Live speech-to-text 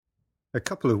A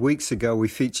couple of weeks ago, we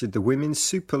featured the Women's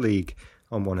Super League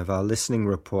on one of our listening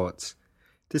reports.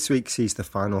 This week sees the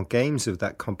final games of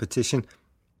that competition,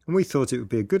 and we thought it would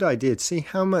be a good idea to see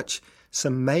how much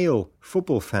some male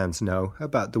football fans know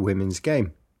about the women's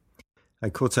game. I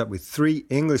caught up with 3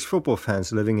 English football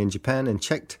fans living in Japan and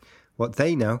checked what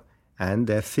they know and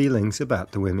their feelings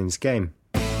about the women's game.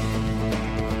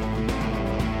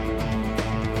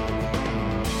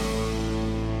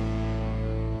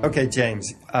 Okay,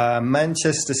 James,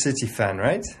 Manchester City fan,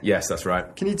 right? Yes, that's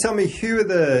right. Can you tell me who are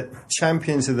the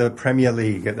champions of the Premier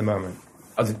League at the moment?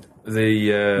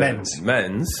 The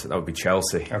men's, that would be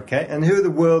Chelsea. Okay, and who are the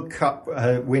World Cup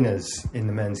winners in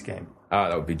the men's game?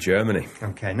 That would be Germany.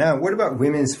 Okay, now what about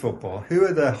women's football? Who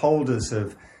are the holders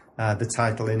of the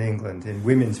title in England in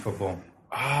women's football?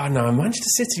 No,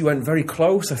 Manchester City went very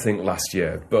close, I think, last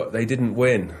year, but they didn't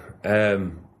win.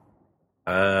 And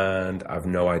I've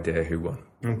no idea who won.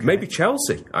 Okay. Maybe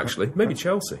Chelsea, actually. Maybe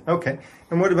Chelsea. Okay.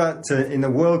 And what about in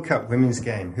the World Cup women's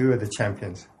game? Who are the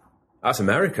champions? That's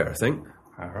America, I think.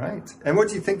 All right. And what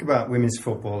do you think about women's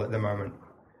football at the moment?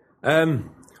 Well,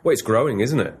 it's growing,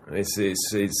 isn't it?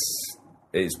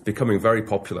 It's becoming very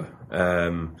popular,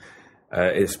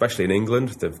 especially in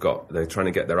England. They're trying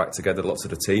to get their act together. Lots of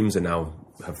the teams are now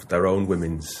have their own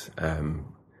women's team.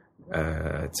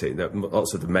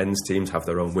 Lots of the men's teams have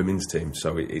their own women's team,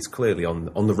 so it's clearly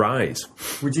on the rise.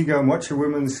 Would you go and watch a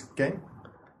women's game?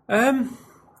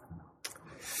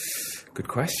 Good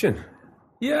question.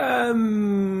 Yeah,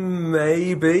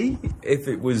 maybe if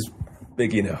it was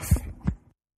big enough.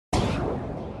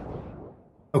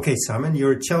 Okay, Simon,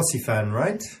 you're a Chelsea fan,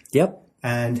 right? Yep.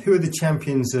 And who are the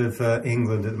champions of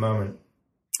England at the moment?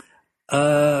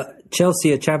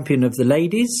 Chelsea are champion of the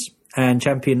ladies and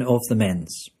champion of the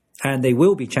men's. And they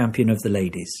will be champion of the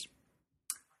ladies.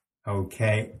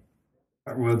 Okay.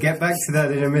 We'll get back to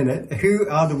that in a minute. Who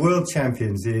are the world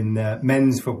champions in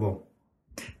men's football?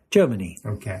 Germany.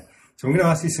 Okay. So I'm going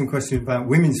to ask you some questions about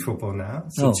women's football now.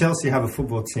 So Chelsea have a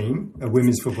football team, a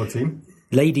women's football team.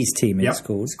 Ladies team, it's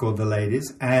called. It's called the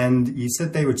Ladies. And you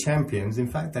said they were champions. In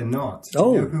fact, they're not.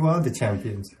 Oh. You know, who are the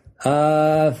champions?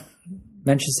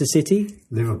 Manchester City?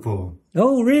 Liverpool.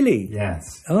 Oh, really?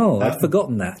 Yes. Oh, I'd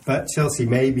forgotten that. But Chelsea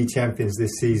may be champions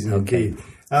this season, indeed.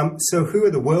 So who are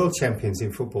the world champions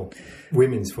in football,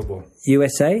 women's football?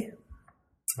 USA.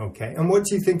 Okay. And what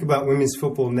do you think about women's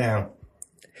football now?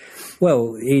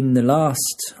 Well, in the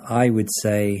last, I would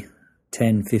say,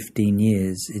 10, 15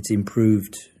 years, it's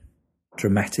improved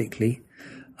dramatically.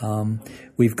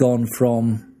 We've gone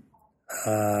from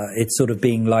it sort of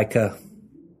being like a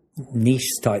niche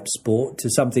type sport to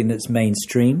something that's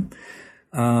mainstream.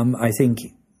 I think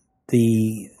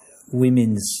the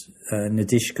women's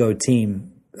Nadeshiko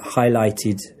team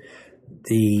highlighted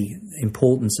the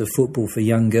importance of football for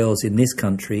young girls in this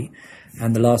country,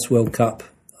 and the last World Cup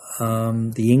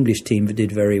the English team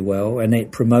did very well, and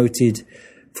it promoted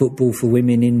football for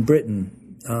women in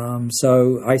Britain.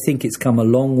 So I think it's come a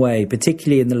long way,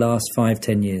 particularly in the last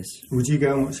 5-10 years. Would you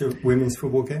go and watch a women's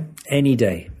football game? Any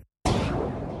day.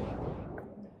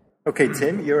 Okay,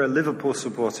 Tim, you're a Liverpool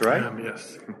supporter, right? I am,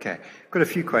 yes. Okay. Got a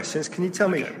few questions. Can you tell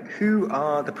me who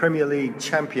are the Premier League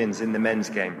champions in the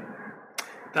men's game?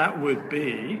 That would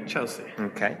be Chelsea.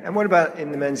 Okay. And what about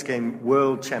in the men's game,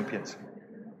 world champions?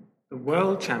 The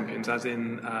world champions, as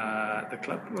in the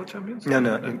club world champions?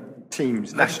 No,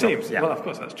 teams, national teams. Yeah. Well, of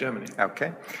course, that's Germany.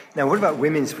 Okay. Now, what about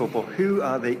women's football? Who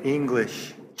are the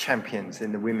English champions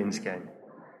in the women's game?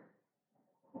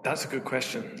 That's a good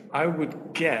question. I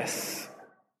would guess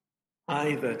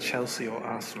either Chelsea or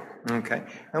Arsenal. Okay.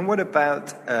 And what about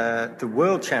the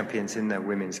world champions in the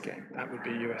women's game? That would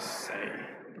be USA.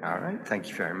 All right. Thank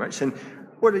you very much. And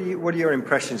what are your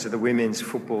impressions of the women's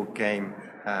football game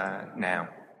now?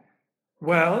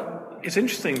 Well, it's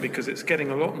interesting because it's getting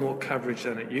a lot more coverage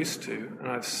than it used to. And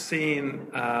I've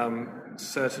seen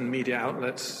certain media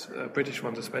outlets, British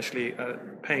ones especially,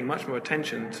 paying much more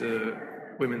attention to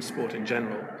women's sport in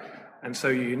general. And so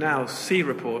you now see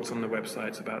reports on the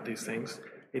websites about these things.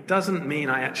 It doesn't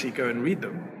mean I actually go and read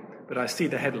them, but I see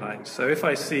the headlines. So if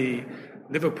I see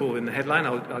Liverpool in the headline,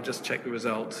 I'll just check the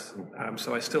results.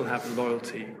 So I still have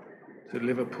loyalty to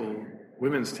Liverpool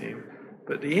women's team.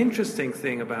 But the interesting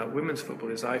thing about women's football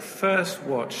is I first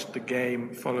watched the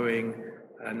game following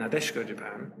Nadeshiko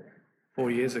Japan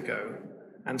 4 year ago.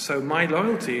 And so my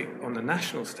loyalty on the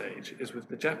national stage is with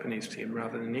the Japanese team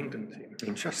rather than the England team.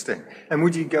 Interesting. And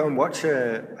would you go and watch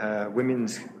a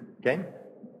women's game?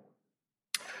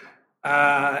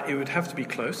 It would have to be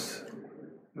close.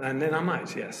 And then I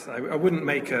might, yes. I wouldn't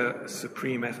make a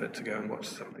supreme effort to go and watch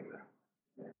something there.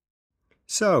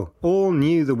 So, all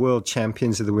knew the world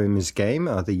champions of the women's game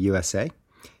are the USA.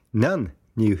 None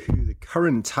knew who the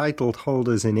current title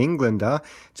holders in England are.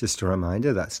 Just a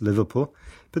reminder, that's Liverpool.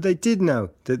 But they did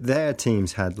know that their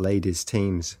teams had ladies'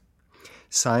 teams.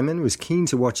 Simon was keen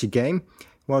to watch a game,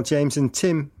 while James and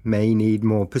Tim may need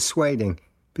more persuading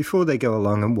before they go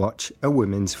along and watch a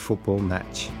women's football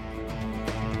match.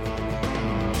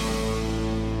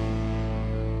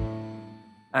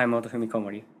 I'm Motofumi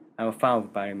Komori. I'm a fan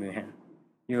of Bayern Munich.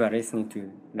 You are listening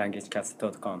to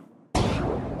LanguageCast.com.